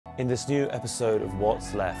in this new episode of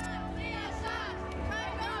What's Left.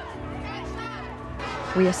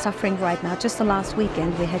 We are suffering right now. Just the last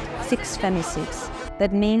weekend we had 6 femicides.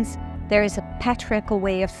 That means there is a patriarchal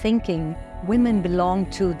way of thinking. Women belong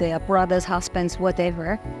to their brothers, husbands,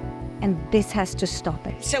 whatever, and this has to stop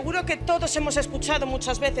it. Seguro que todos hemos escuchado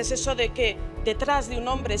muchas veces eso de que detrás de un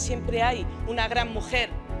hombre siempre hay una gran mujer.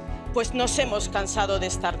 Pues nos hemos cansado de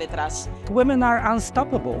estar detrás. Women are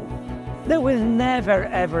unstoppable. They will never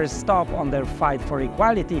ever stop on their fight for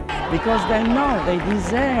equality because they know they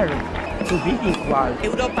deserve to be equal.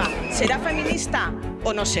 Europa, ¿será feminista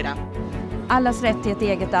o no será? Allas rätt till ett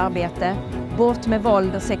eget arbete, bort med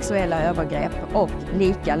våld och sexuella övergrepp och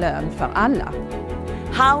lika lön för alla.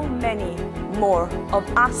 How many more of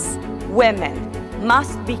us women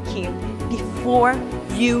must be killed before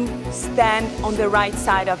you stand on the right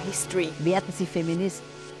side of history? Werden Sie Feminist?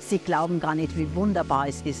 Sie glauben gar nicht, wie wunderbar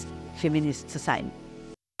es ist, Feminist zu sein.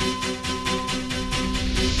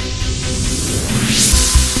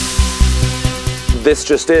 This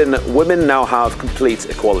just in, women now have complete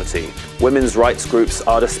equality. Women's rights groups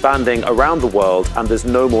are disbanding around the world and there's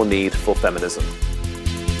no more need for feminism.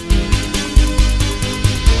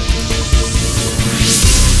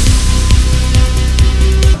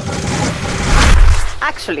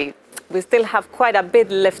 Actually, we still have quite a bit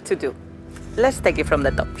left to do. Let's take it from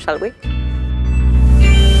the top, shall we?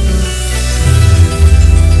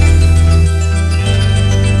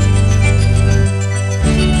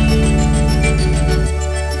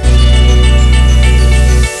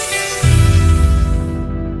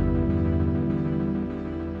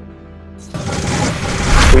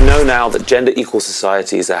 We know now that gender-equal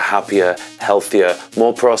societies are happier, healthier,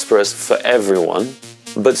 more prosperous for everyone,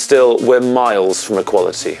 but still we're miles from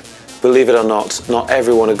equality. Believe it or not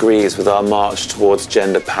everyone agrees with our march towards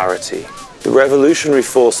gender parity. The revolutionary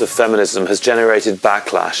force of feminism has generated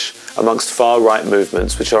backlash amongst far-right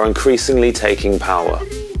movements which are increasingly taking power.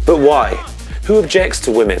 But why? Who objects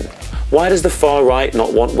to women? Why does the far right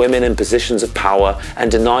not want women in positions of power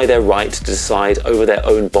and deny their right to decide over their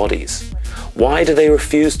own bodies? Why do they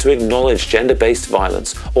refuse to acknowledge gender-based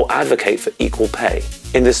violence or advocate for equal pay?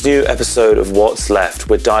 In this new episode of What's Left,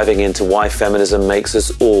 we're diving into why feminism makes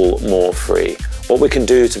us all more free, what we can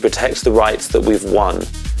do to protect the rights that we've won,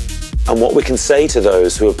 and what we can say to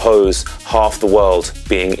those who oppose half the world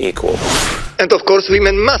being equal. And of course,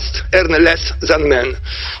 women must earn less than men,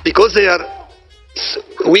 because they are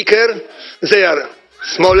weaker, they are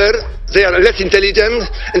smaller, they are less intelligent,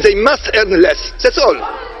 and they must earn less. That's all.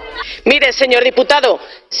 Mire, señor diputado,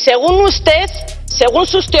 según usted, según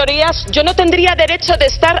sus teorías, yo no tendría derecho de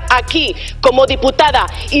estar aquí como diputada.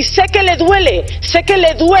 Y sé que le duele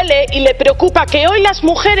y le preocupa que hoy las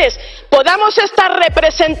mujeres podamos estar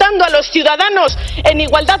representando a los ciudadanos en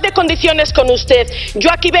igualdad de condiciones con usted. Yo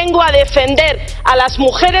aquí vengo a defender a las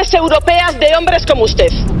mujeres europeas de hombres como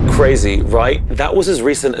usted. Crazy, right? That was as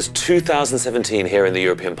recent as 2017 here in the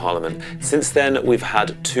European Parliament. Since then, we've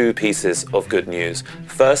had 2 pieces of good news.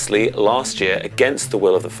 Firstly, last year, against the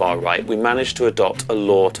will of the far right, we managed to adopt a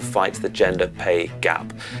law to fight the gender pay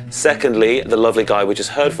gap. Secondly, the lovely guy we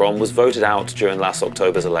just heard from was voted out during last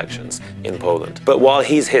October's elections in Poland. But while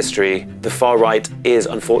he's history, the far right is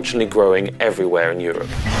unfortunately growing everywhere in Europe.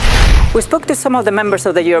 We spoke to some of the members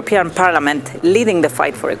of the European Parliament leading the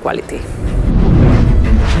fight for equality.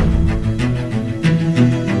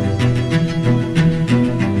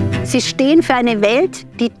 Sie stehen für eine Welt,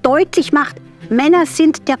 die deutlich macht, Männer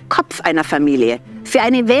sind der Kopf einer Familie. Für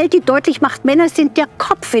eine Welt, die deutlich macht, Männer sind der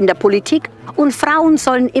Kopf in der Politik und Frauen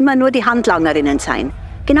sollen immer nur die Handlangerinnen sein.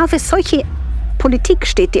 Genau für solche Politik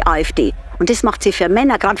steht die AfD. Und das macht sie für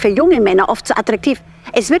Männer, gerade für junge Männer, oft so attraktiv.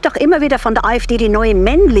 Es wird doch immer wieder von der AfD die neue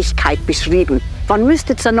Männlichkeit beschrieben. Man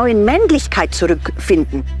müsste zur neuen Männlichkeit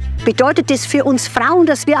zurückfinden. Bedeutet das für uns Frauen,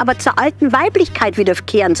 dass wir aber zur alten Weiblichkeit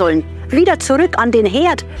wiederkehren sollen? Wieder zurück an den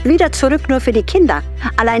Herd, wieder zurück nur für die Kinder?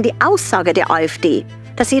 Allein die Aussage der AfD,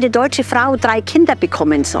 dass jede deutsche Frau 3 Kinder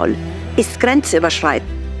bekommen soll, ist grenzüberschreitend.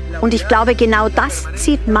 Und ich glaube, genau das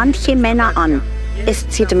zieht manche Männer an. Es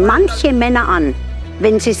zieht manche Männer an,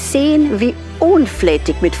 wenn sie sehen, wie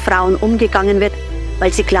unflätig mit Frauen umgegangen wird,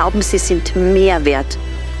 weil sie glauben, sie sind mehr wert.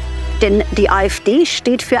 Denn die AfD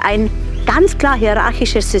steht für ein ganz klar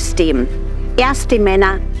hierarchisches System. Erst die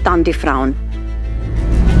Männer, dann die Frauen.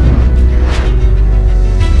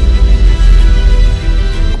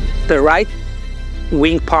 The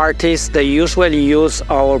right-wing parties, they usually use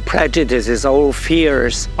our prejudices, our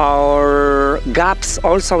fears, our gaps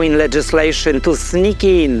also in legislation to sneak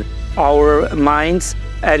in our minds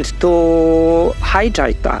and to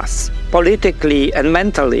hijack us politically and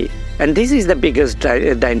mentally. And this is the biggest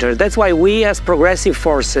danger. That's why we as progressive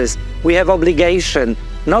forces, we have obligation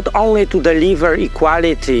not only to deliver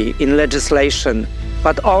equality in legislation,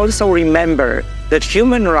 but also remember that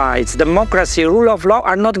human rights, democracy, rule of law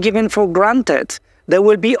are not given for granted. There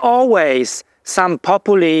will be always some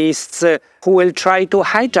populists who will try to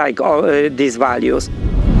hijack all, these values.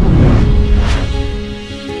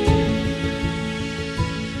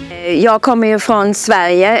 Jag kommer ju från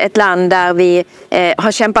Sverige, ett land där vi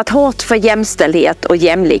har kämpat hårt för jämställdhet och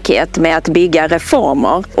jämlikhet med att bygga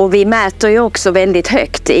reformer. Och vi mäter ju också väldigt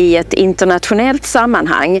högt i ett internationellt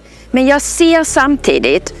sammanhang. Men jag ser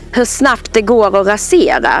samtidigt hur snabbt det går att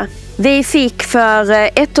rasera. Vi fick för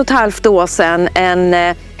 1,5 år sedan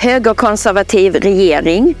en högerkonservativ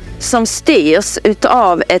regering som styrs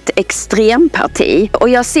utav ett extremparti. Och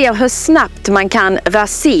jag ser hur snabbt man kan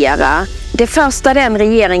rasera. Det första den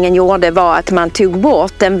regeringen gjorde var att man tog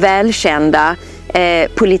bort den välkända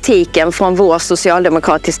politiken från vår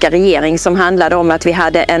socialdemokratiska regering som handlade om att vi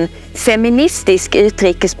hade en feministisk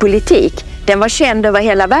utrikespolitik. Den var känd över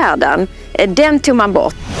hela världen. Den tog man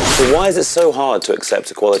bort. So why is it so hard to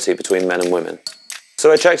accept equality between men and women?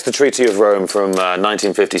 So I checked the Treaty of Rome from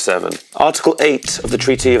 1957. Article 8 of the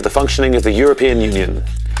Treaty of the Functioning of the European Union.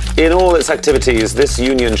 In all its activities, this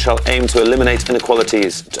union shall aim to eliminate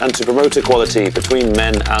inequalities and to promote equality between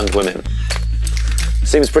men and women.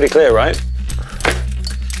 Seems pretty clear, right?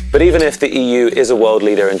 But even if the EU is a world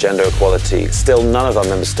leader in gender equality, still none of our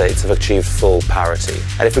member states have achieved full parity.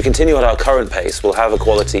 And if we continue at our current pace, we'll have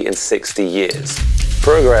equality in 60 years.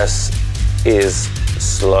 Progress is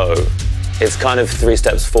slow. It's kind of 3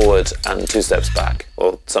 steps forward and 2 steps back,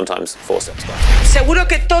 or sometimes 4 steps back. Seguro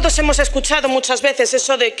que todos hemos escuchado muchas veces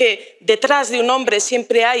eso de que detrás de un hombre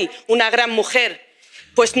siempre hay una gran mujer.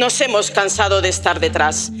 Pues nos hemos cansado de estar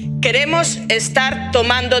detrás. Queremos estar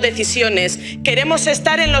tomando decisiones. Queremos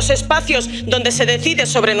estar en los espacios donde se decide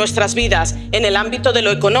sobre nuestras vidas, en el ámbito de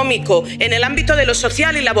lo económico, en el ámbito de lo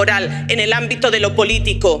social y laboral, en el ámbito de lo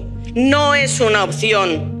político. No es una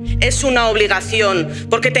opción, es una obligación,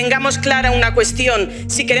 porque tengamos clara una cuestión.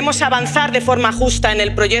 Si queremos avanzar de forma justa en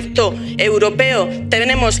el proyecto europeo,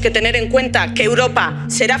 tenemos que tener en cuenta que Europa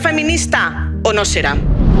será feminista o no será.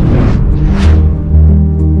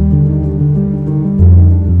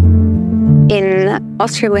 In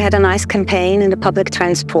Austria, we had a nice campaign in the public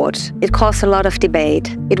transport. It caused a lot of debate.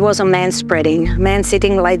 It was on manspreading, men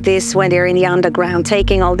sitting like this when they're in the underground,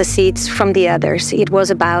 taking all the seats from the others. It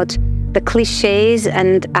was about the cliches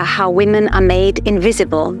and how women are made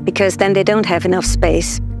invisible because then they don't have enough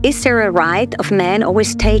space. Is there a right of men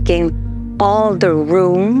always taking all the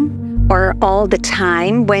room or all the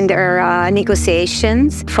time when there are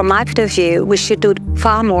negotiations? From my point of view, we should do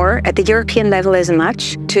far more at the European level as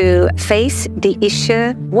much to face the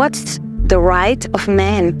issue. What's the right of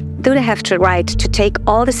men? Do they have the right to take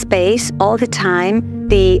all the space, all the time,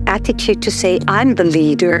 the attitude to say, I'm the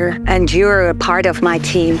leader and you're a part of my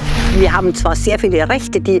team? Wir haben zwar sehr viele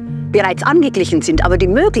Rechte, die bereits angeglichen sind, aber die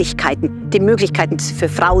Möglichkeiten für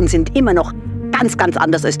Frauen sind immer noch ganz, ganz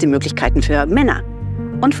anders als die Möglichkeiten für Männer.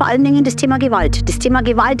 Und vor allen Dingen das Thema Gewalt. Das Thema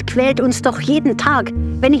Gewalt quält uns doch jeden Tag.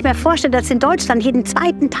 Wenn ich mir vorstelle, dass in Deutschland jeden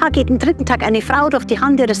 2. Tag, jeden 3. Tag eine Frau durch die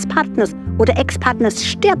Hand ihres Partners oder Ex-Partners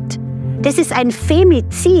stirbt, das ist ein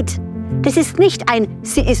Femizid. Das ist nicht ein,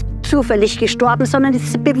 sie ist zufällig gestorben, sondern es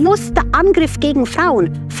ist ein bewusster Angriff gegen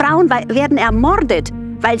Frauen. Frauen werden ermordet,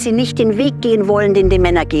 weil sie nicht den Weg gehen wollen, den die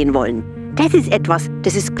Männer gehen wollen. Das ist etwas,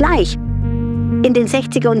 das ist gleich. In den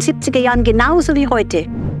 60er und 70er Jahren genauso wie heute.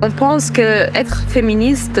 On pense qu'être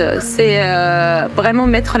féministe, c'est vraiment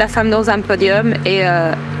mettre la femme dans un podium et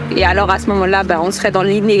alors à ce moment-là, on serait dans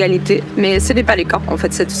l'inégalité. Mais ce n'est pas le cas. En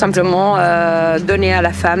fait, c'est tout simplement donner à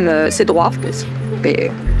la femme ses droits.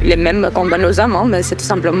 Les mêmes qu'on donne aux hommes, mais c'est tout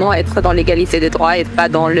simplement être dans l'égalité des droits et pas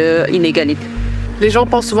dans l'inégalité. Les gens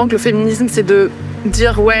pensent souvent que le féminisme, c'est de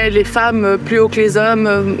dire ouais, les femmes plus haut que les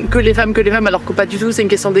hommes, que les femmes, alors que pas du tout, c'est une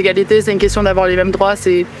question d'égalité, c'est une question d'avoir les mêmes droits,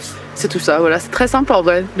 c'est tout ça, voilà. C'est très simple en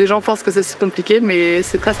vrai. Les gens pensent que c'est compliqué, mais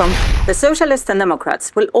c'est très simple. The Socialists and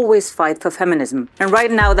Democrats will always fight for feminism. And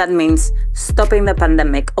right now that means stopping the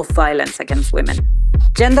pandemic of violence against women.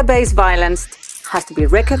 Gender-based violence has to be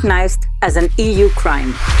recognized as an EU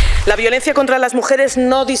crime. La violencia contra las mujeres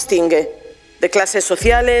no distingue de clases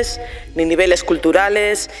sociales, ni niveles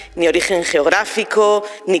culturales, ni origen geográfico,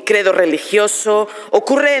 ni credo religioso.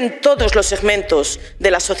 Ocurre en todos los segmentos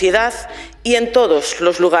de la sociedad y en todos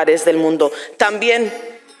los lugares del mundo. También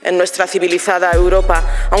en nuestra civilizada Europa,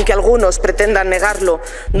 aunque algunos pretendan negarlo,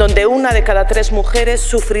 donde 1 de cada 3 mujeres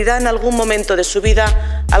sufrirà in algún momento de su vida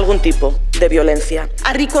algún tipo de violencia.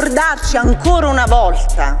 A ricordarci ancora una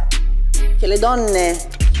volta che le donne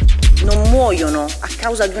non muoiono a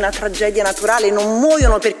causa di una tragedia naturale, non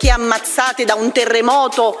muoiono perché ammazzate da un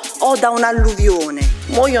terremoto o da un'alluvione,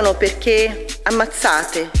 muoiono perché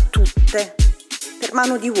ammazzate tutte per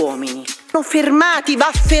mano di uomini. Sono fermati,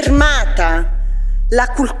 va fermata la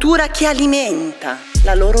cultura che alimenta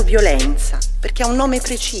la loro violenza, perché ha un nome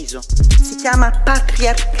preciso, si chiama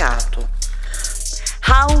patriarcato.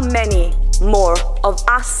 How many more of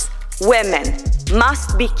us women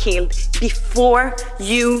must be killed before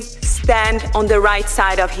you stand on the right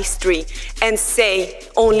side of history and say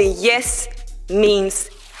only yes means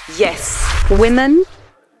yes? Women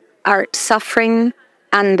are suffering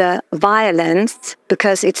under violence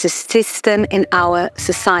because it's a system in our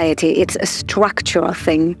society. It's a structural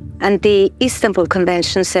thing. And the Istanbul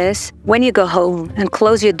Convention says when you go home and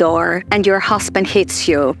close your door and your husband hits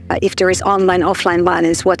you, if there is online, offline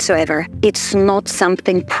violence whatsoever, it's not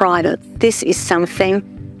something private. This is something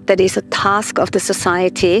that is a task of the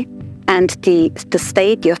society, and the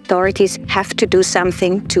state, the authorities have to do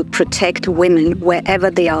something to protect women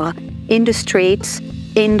wherever they are, in the streets,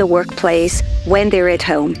 in the workplace, when they're at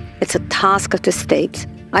home. It's a task of the state.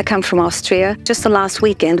 I come from Austria. Just the last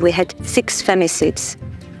weekend we had 6 femicides.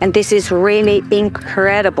 And this is really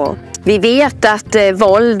incredible. Vi vet att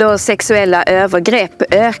våld och sexuella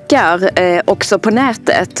övergrepp ökar också på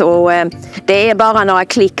nätet, och det är bara några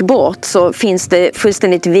klick bort så finns det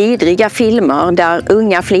fullständigt vidriga filmer där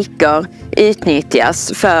unga flickor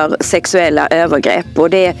utnyttjas för sexuella övergrepp, och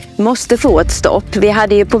det måste få ett stopp. Vi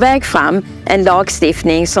hade ju på väg fram en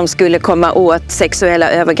lagstiftning som skulle komma åt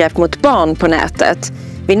sexuella övergrepp mot barn på nätet.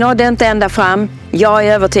 Vi nådde inte ända fram. Jag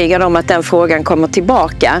är övertygad om att den frågan kommer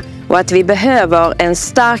tillbaka och att vi behöver en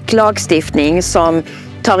stark lagstiftning som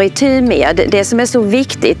tar itu med det som är så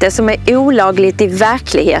viktigt. Det som är olagligt i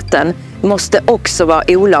verkligheten måste också vara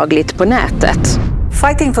olagligt på nätet.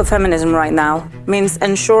 Fighting for feminism right now means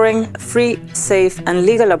ensuring free, safe and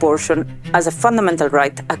legal abortion as a fundamental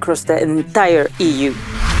right across the entire EU.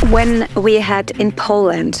 When we had in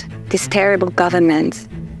Poland this terrible government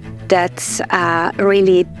that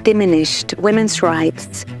really diminished women's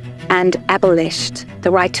rights and abolished the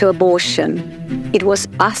right to abortion, it was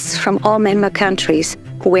us from all member countries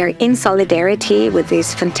who were in solidarity with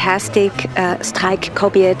these fantastic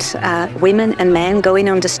Streikkobiet women and men going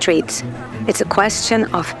on the streets. It's a question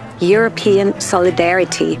of European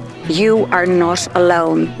solidarity. You are not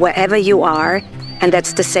alone wherever you are, and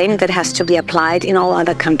that's the same that has to be applied in all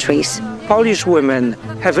other countries. Polish women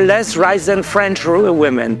have less rights than French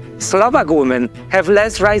women. Slovak women have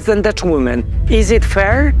less rights than Dutch women. Is it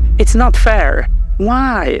fair? It's not fair.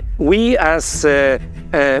 Why? We as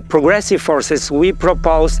progressive forces, we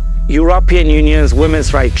propose European Union's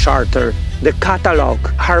Women's Rights Charter, the catalogue,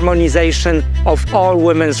 harmonization of all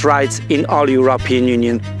women's rights in all European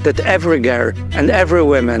Union, that every girl and every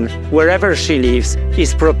woman, wherever she lives,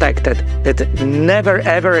 is protected, that never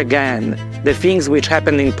ever again the things which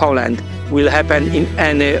happen in Poland will happen in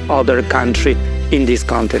any other country in this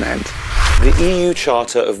continent. The EU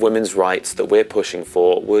Charter of Women's Rights that we're pushing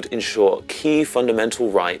for would ensure key fundamental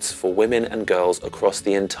rights for women and girls across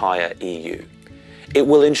the entire EU. It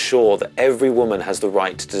will ensure that every woman has the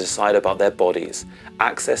right to decide about their bodies,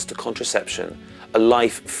 access to contraception, a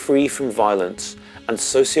life free from violence, and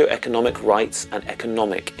socio-economic rights and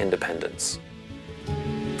economic independence.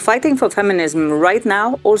 Fighting for feminism right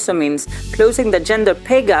now also means closing the gender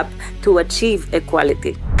pay gap to achieve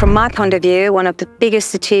equality. From my point of view, one of the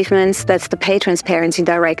biggest achievements, that's the Pay Transparency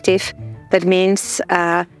Directive. That means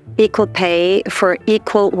equal pay for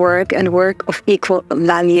equal work and work of equal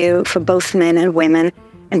value for both men and women.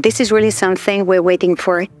 And this is really something we're waiting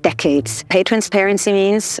for decades. Pay transparency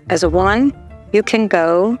means, as a woman, you can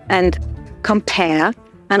go and compare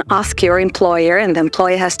and ask your employer, and the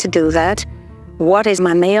employer has to do that. What is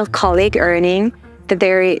my male colleague earning?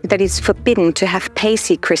 That is forbidden to have pay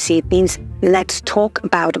secrecy. It means let's talk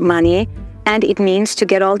about money, and it means to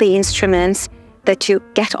get all the instruments that you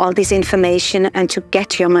get all this information and to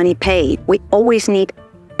get your money paid. We always need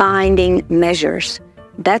binding measures.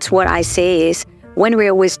 That's what I say is, when we're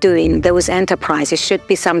always doing those enterprises, should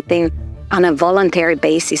be something on a voluntary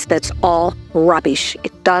basis. That's all rubbish.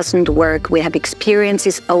 It doesn't work. We have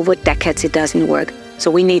experiences over decades, it doesn't work. So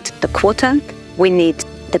we need the quota, we need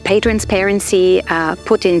the pay transparency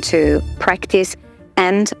put into practice,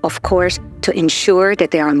 and of course to ensure that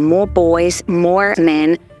there are more boys, more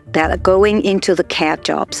men that are going into the care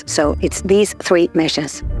jobs. So it's these 3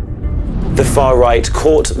 measures. The far right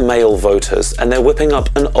court male voters, and they're whipping up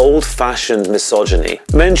an old-fashioned misogyny.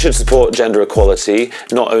 Men should support gender equality,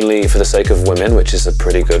 not only for the sake of women, which is a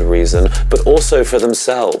pretty good reason, but also for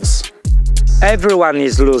themselves. Everyone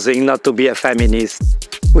is losing not to be a feminist.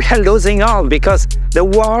 we are losing all, because the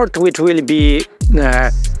world which will be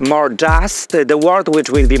more just, the world which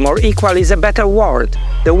will be more equal is a better world.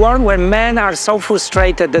 The world where men are so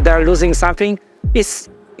frustrated that they are losing something is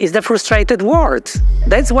the frustrated world.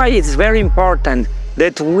 That's why it's very important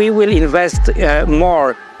that we will invest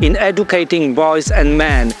more in educating boys and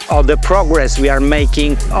men on the progress we are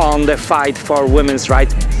making on the fight for women's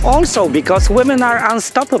rights. Also because women are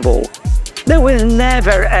unstoppable. They will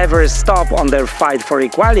never ever stop on their fight for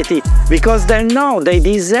equality because they know they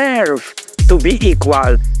deserve to be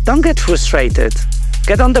equal. Don't get frustrated.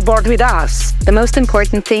 Get on the board with us. The most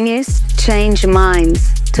important thing is change minds,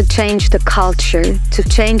 to change the culture, to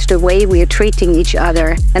change the way we are treating each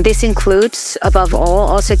other. And this includes, above all,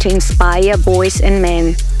 also to inspire boys and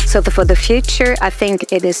men. So for the future, I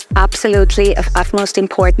think it is absolutely of utmost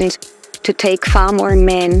importance to take far more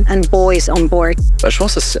men and boys on board. Je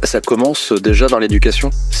pense que ça commence déjà dans l'éducation.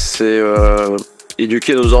 C'est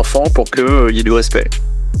éduquer nos enfants pour qu'il y ait du respect.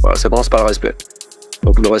 Voilà, ça commence par le respect.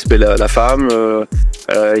 Donc le respect de la femme,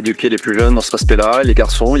 éduquer les plus jeunes dans ce respect-là, les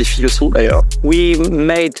garçons, les filles aussi d'ailleurs. We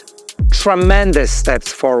made tremendous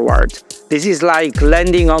steps forward. This is like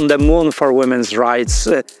landing on the moon for women's rights,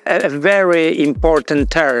 a very important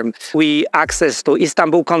term. We access to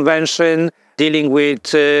Istanbul Convention, dealing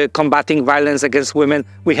with combating violence against women.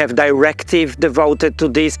 We have directive devoted to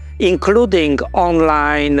this, including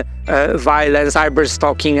online violence,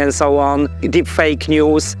 cyberstalking and so on, deep fake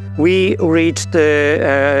news. We reached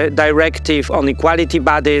the directive on equality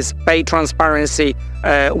bodies, pay transparency,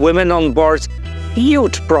 women on boards.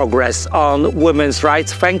 Huge progress on women's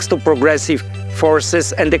rights thanks to progressive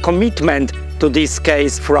forces and the commitment to this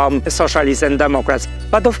case from socialists and Democrats.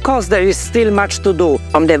 But of course there is still much to do.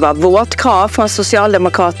 Om det var vårt krav från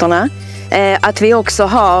Socialdemokraterna att vi också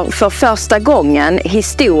har för första gången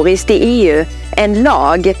historiskt i EU en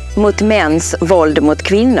lag mot mäns våld mot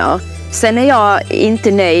kvinnor. Sen är jag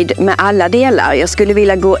inte nöjd med alla delar. Jag skulle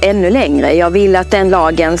vilja gå ännu längre. Jag vill att den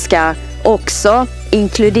lagen ska också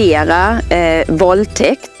inkludera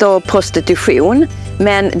våldtäkt och prostitution.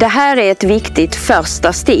 Men det här är ett viktigt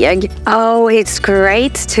första steg. Oh, it's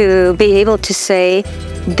great to be able to say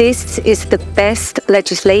this is the best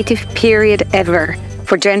legislative period ever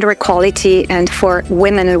for gender equality and for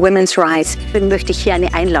women and women's rights. Deswegen möchte ich hier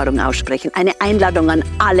eine Einladung aussprechen. Eine Einladung an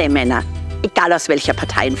alle Männer, egal aus welcher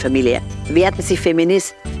Parteienfamilie. Werden Sie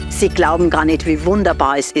Feminist? Sie glauben gar nicht, wie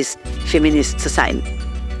wunderbar es ist, Feminist zu sein.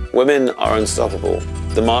 Women are unstoppable.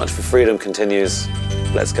 The march for freedom continues.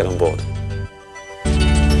 Let's get on board.